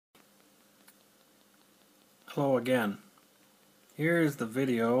Hello again. Here is the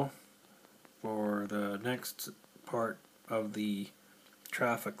video for the next part of the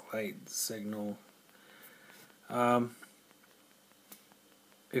traffic light signal. If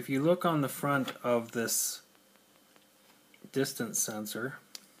you look on the front of this distance sensor,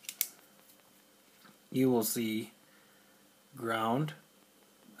 you will see ground,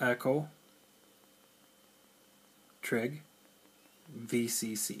 echo, trig,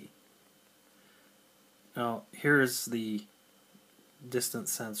 VCC. Now here's the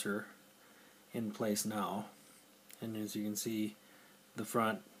distance sensor in place now, and as you can see, the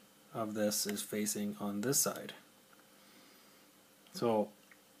front of this is facing on this side. So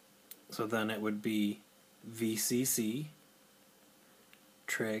then it would be VCC,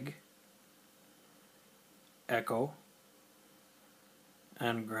 trig, echo,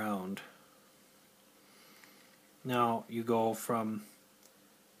 and ground. Now you go from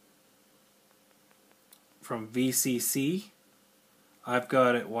VCC, I've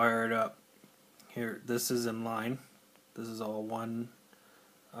got it wired up here. This is in line. This is all one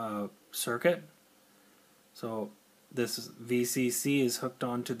circuit. So this is VCC is hooked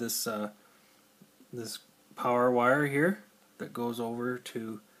onto this this power wire here that goes over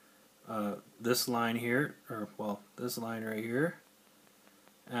to this line here, or well, this line right here,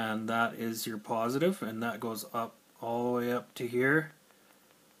 and that is your positive, and that goes up all the way up to here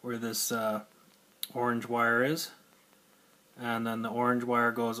where this orange wire is, and then the orange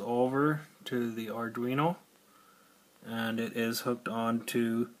wire goes over to the Arduino, and it is hooked on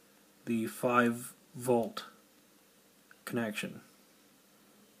to the 5-volt connection.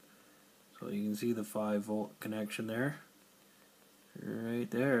 So you can see the 5-volt connection there, right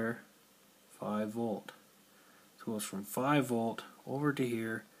there, 5-volt. So it goes from 5-volt over to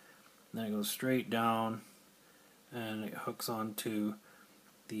here, and then it goes straight down, and it hooks onto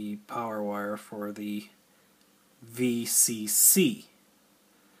the power wire for the VCC.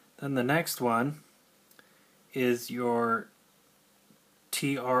 Then the next one is your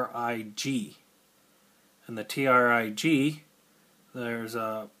TRIG, and the TRIG, there's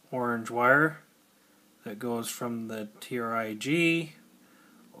a orange wire that goes from the TRIG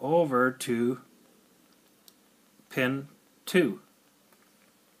over to pin 2.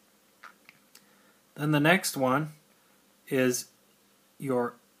 Then the next one is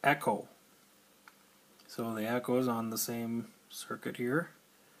your echo. So the echo is on the same circuit here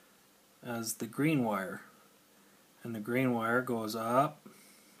as the green wire, and the green wire goes up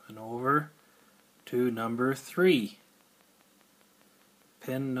and over to number 3,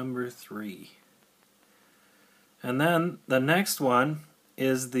 pin number 3. And then the next one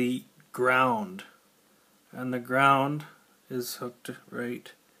is the ground, and the ground is hooked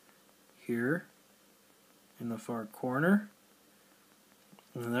right here in the far corner,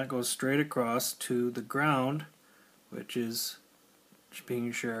 and that goes straight across to the ground, which is being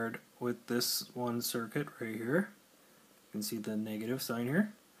shared with this one circuit right here. You can see the negative sign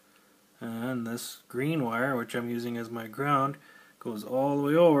here, and this green wire, which I'm using as my ground, goes all the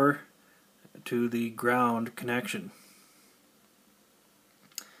way over to the ground connection.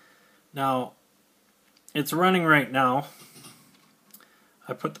 Now it's running right now.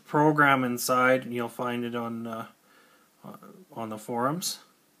 I put the program inside, and you'll find it on the forums.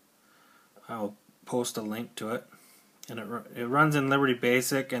 I'll post a link to it, and it runs in Liberty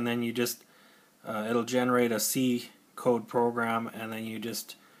Basic, and then you just it'll generate a C code program, and then you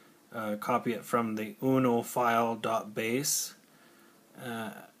just copy it from the UNO file.base.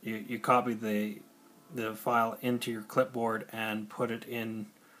 You copy the file into your clipboard and put it in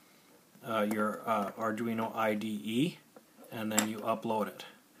your Arduino IDE, and then you upload it.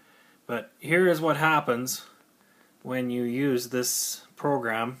 But here is what happens when you use this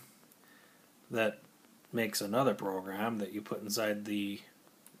program that makes another program that you put inside the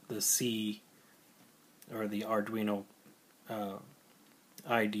C or the Arduino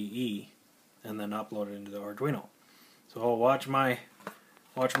IDE, and then upload it into the Arduino. So I'll watch my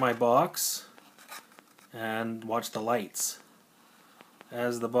box and watch the lights.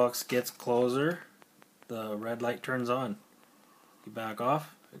 As the box gets closer, the red light turns on. You back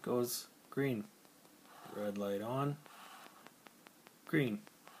off, it goes green. Red light on, green.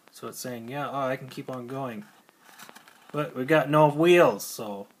 So it's saying, yeah, oh, I can keep on going. But we got no wheels,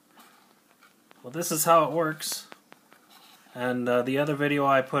 so well, this is how it works. And the other video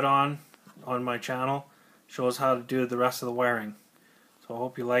I put on my channel shows how to do the rest of the wiring. So I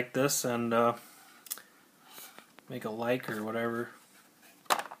hope you like this, and make a like or whatever.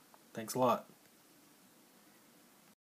 Thanks a lot.